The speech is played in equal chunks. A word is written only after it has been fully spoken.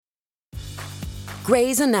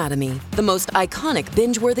Grey's Anatomy, the most iconic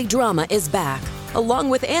binge-worthy drama, is back,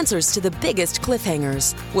 along with answers to the biggest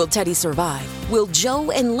cliffhangers. Will Teddy survive? Will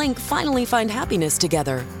Joe and Link finally find happiness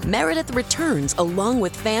together? Meredith returns along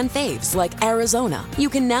with fan faves like Arizona. You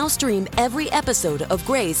can now stream every episode of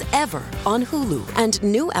Grey's ever on Hulu, and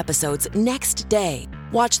new episodes next day.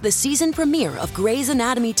 Watch the season premiere of Grey's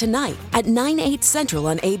Anatomy tonight at 9/8 Central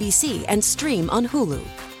on ABC and stream on Hulu.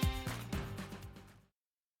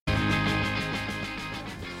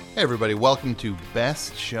 Hey everybody, welcome to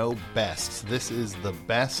Best Show Bests. This is the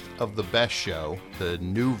best of the best show, the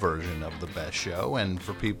new version of the best show. And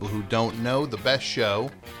for people who don't know, the best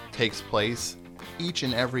show takes place each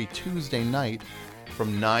and every Tuesday night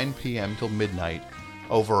from 9 p.m. till midnight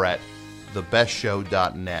over at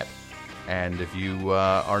thebestshow.net. And if you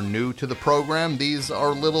are new to the program, these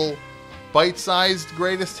are little bite-sized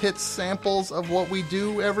greatest hits samples of what we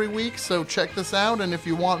do every week. So check this out, and if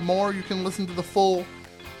you want more, you can listen to the full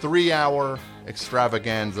 3-hour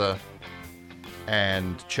extravaganza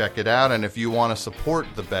and check it out. And if you want to support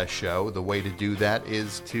the best show, the way to do that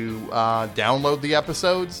is to download the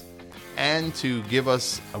episodes and to give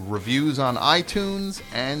us reviews on iTunes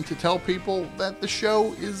and to tell people that the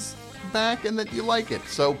show is back and that you like it.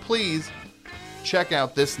 So please check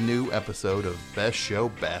out this new episode of Best Show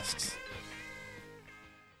Bests.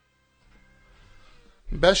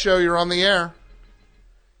 Best Show, you're on the air.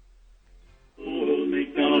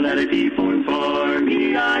 Had a deformed farm,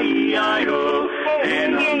 E-I-E-I-O.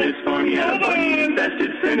 And on this farm he had a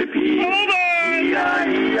bunny-infested centipede.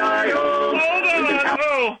 E-I-E-I-O.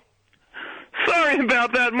 Oh, sorry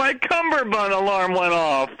about that. My cummerbund alarm went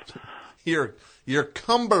off. Your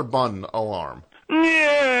cummerbund alarm.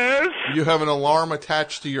 Yes. You have an alarm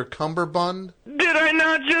attached to your cummerbund? Did I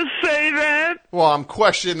not just say that? Well, I'm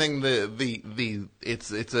questioning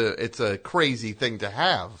it's a crazy thing to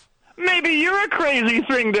have. Maybe you're a crazy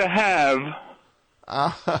thing to have.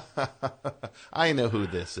 I know who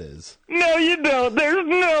this is. No, you don't. There's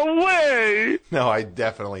no way. No, I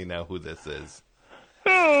definitely know who this is.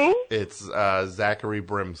 Who? It's Zachary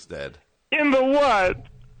Brimstead. In the what?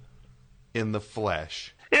 In the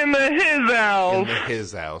flesh. In the his house. In the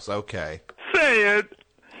his house, okay. Say it.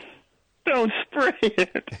 Don't spray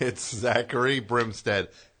it. It's Zachary Brimstead.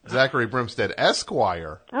 Zachary Brimstead,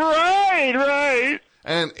 Esquire. Right.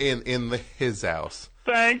 And in the his house.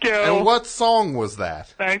 Thank you. And what song was that?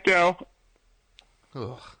 Thank you.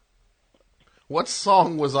 Ugh. What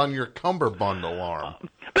song was on your cummerbund alarm?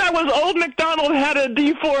 That was Old MacDonald Had a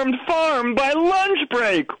Deformed Farm by Lunch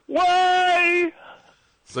Break. Why?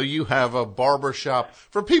 So you have a barbershop.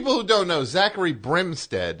 For people who don't know, Zachary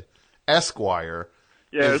Brimstead, Esquire,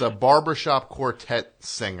 is a barbershop quartet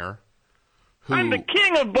singer. I'm the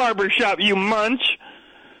king of barbershop, you munch.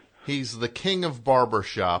 He's the king of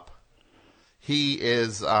barbershop. He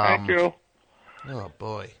is... Thank you. Oh,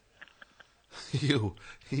 boy. You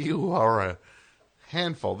are a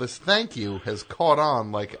handful. This thank you has caught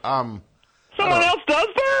on like Someone else does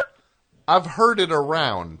that? I've heard it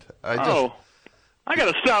around. I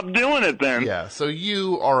gotta stop doing it then. Yeah, so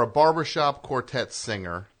you are a barbershop quartet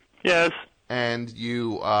singer. Yes. And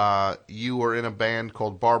you were in a band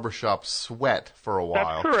called Barbershop Sweat for a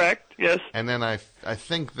while. That's correct, yes. And then I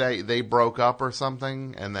think they broke up or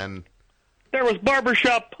something, and then... There was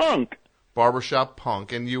Barbershop Punk. Barbershop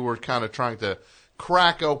Punk, and you were kind of trying to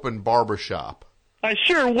crack open Barbershop. I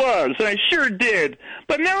sure was, and I sure did.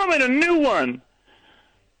 But now I'm in a new one.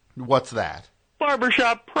 What's that?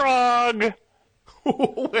 Barbershop Prog.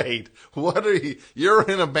 Wait, what are you... You're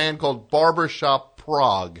in a band called Barbershop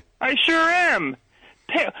Prog. I sure am.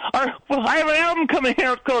 I have an album coming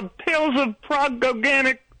out called Tales of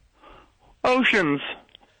Prog-Organic Oceans.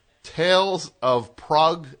 Tales of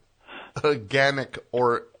Prog-Organic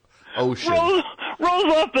or Ocean. Rolls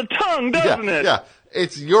off the tongue, doesn't it? Yeah,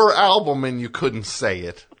 it's your album and you couldn't say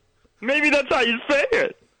it. Maybe that's how you say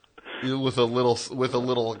it. With a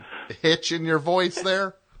little hitch in your voice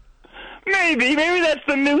there? Maybe that's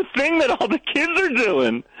the new thing that all the kids are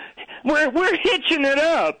doing. We're hitching it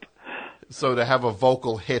up. So to have a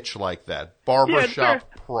vocal hitch like that,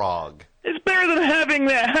 Barbershop Prog. It's better than having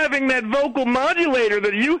that vocal modulator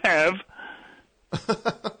that you have.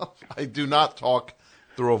 I do not talk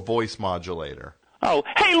through a voice modulator. Oh,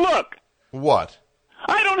 hey, look. What?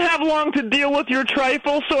 I don't have long to deal with your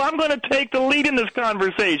trifle, so I'm going to take the lead in this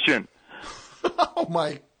conversation. Oh,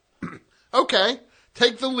 my. Okay,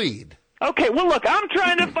 take the lead. Okay, well, look, I'm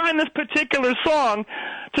trying to find this particular song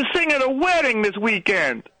to sing at a wedding this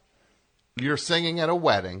weekend. You're singing at a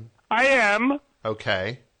wedding? I am.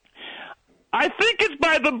 Okay. I think it's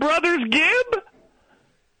by the Brothers Gibb.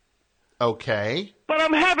 Okay. But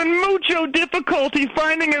I'm having mucho difficulty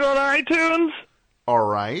finding it on iTunes. All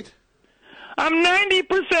right. I'm 90%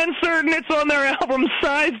 certain it's on their album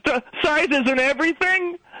Sizes and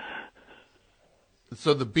Everything.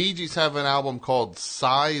 So the Bee Gees have an album called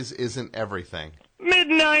Size Isn't Everything.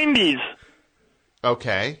 Mid-90s.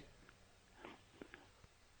 Okay.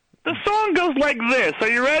 The song goes like this. Are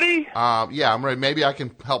you ready? Yeah, I'm ready. Maybe I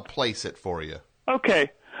can help place it for you.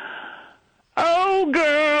 Okay. Oh,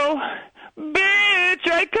 girl, bitch,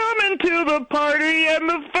 I come into the party, and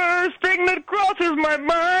the first thing that crosses my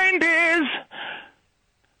mind is,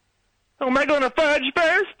 who am I going to fudge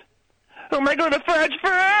first? Who am I going to fudge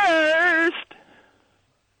first?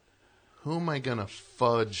 Who am I going to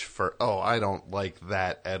fudge for? Oh, I don't like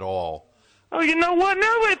that at all. Oh, you know what? Now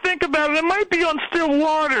that I think about it, it might be on Still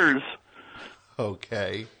Waters.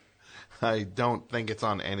 Okay. I don't think it's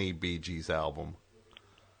on any Bee Gees album.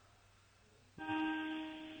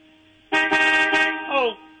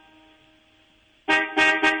 Oh.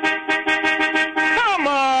 Come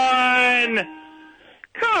on!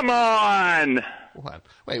 Come on! What?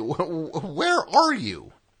 Wait, where are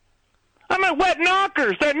you? I'm at Wet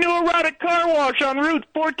Knockers, that new erotic car wash on Route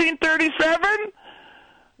 1437.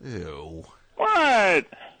 Ew. What?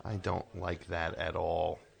 I don't like that at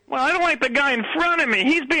all. Well, I don't like the guy in front of me.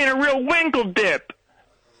 He's being a real winkle dip.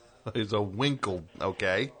 He's a winkle,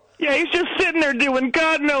 okay? Yeah, he's just sitting there doing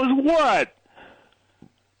God knows what.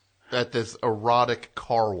 At this erotic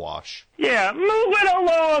car wash. Yeah, move it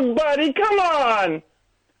along, buddy. Come on.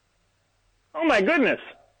 Oh, my goodness.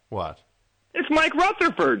 What? It's Mike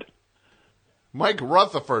Rutherford. Mike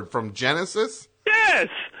Rutherford from Genesis? Yes.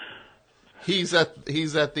 He's at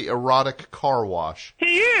the erotic car wash.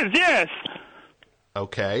 He is, yes.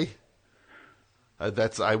 Okay.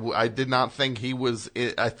 I did not think he was.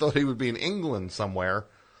 I thought he would be in England somewhere,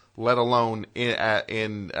 let alone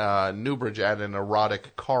in Newbridge at an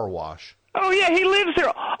erotic car wash. Oh, yeah, he lives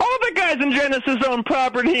here. All the guys in Genesis own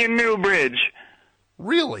property in Newbridge.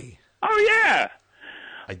 Really? Oh, yeah.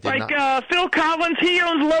 I did not. Like Phil Collins, he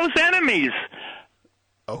owns Los Enemies.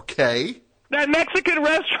 Okay. That Mexican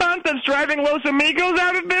restaurant that's driving Los Amigos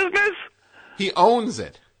out of business? He owns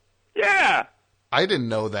it. Yeah. I didn't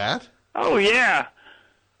know that. Oh, yeah.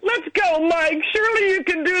 Let's go, Mike. Surely you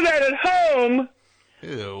can do that at home.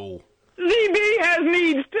 Ew. ZB has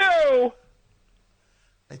needs, too.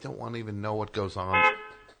 I don't want to even know what goes on.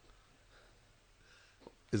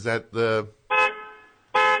 Is that the...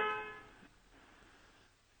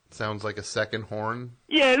 Sounds like a second horn.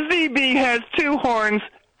 Yeah, ZB has 2 horns.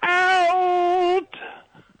 Out!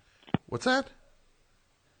 What's that?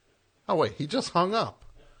 Oh, wait, he just hung up.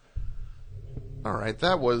 All right,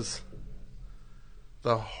 that was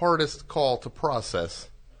the hardest call to process.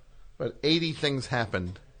 But 80 things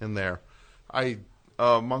happened in there. He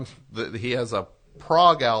has a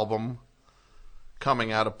Prog album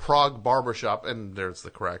coming out of Prog Barbershop, and there's the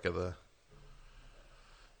crack of the...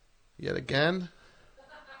 Yet again?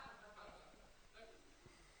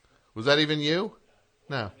 Was that even you?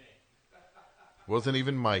 No. Wasn't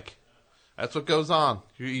even Mike. That's what goes on.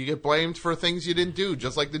 You get blamed for things you didn't do,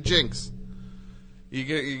 just like the Jinx. You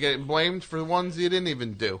get blamed for the ones you didn't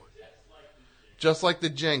even do. Just like the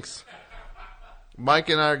Jinx. Mike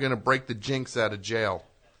and I are going to break the Jinx out of jail.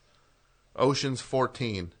 Ocean's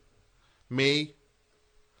 14. Me,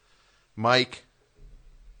 Mike,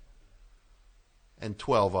 and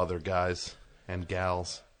 12 other guys and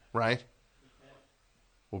gals. Right?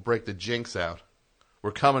 We'll break the Jinx out.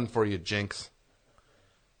 We're coming for you, Jinx.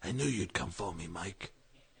 I knew you'd come for me, Mike.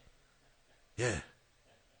 Yeah.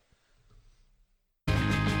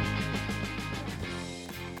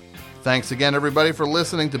 Thanks again, everybody, for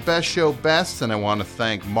listening to Best Show Bests, and I want to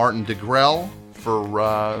thank Martin DeGrell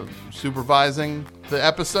for supervising the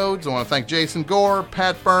episodes. I want to thank Jason Gore,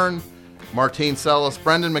 Pat Byrne, Martine Sellis,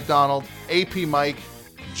 Brendan McDonald, AP Mike,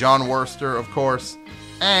 John Worster, of course,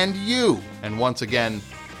 and you. And once again,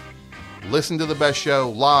 listen to The Best Show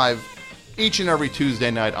live each and every Tuesday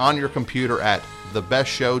night on your computer at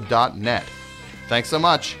thebestshow.net. Thanks so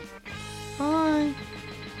much.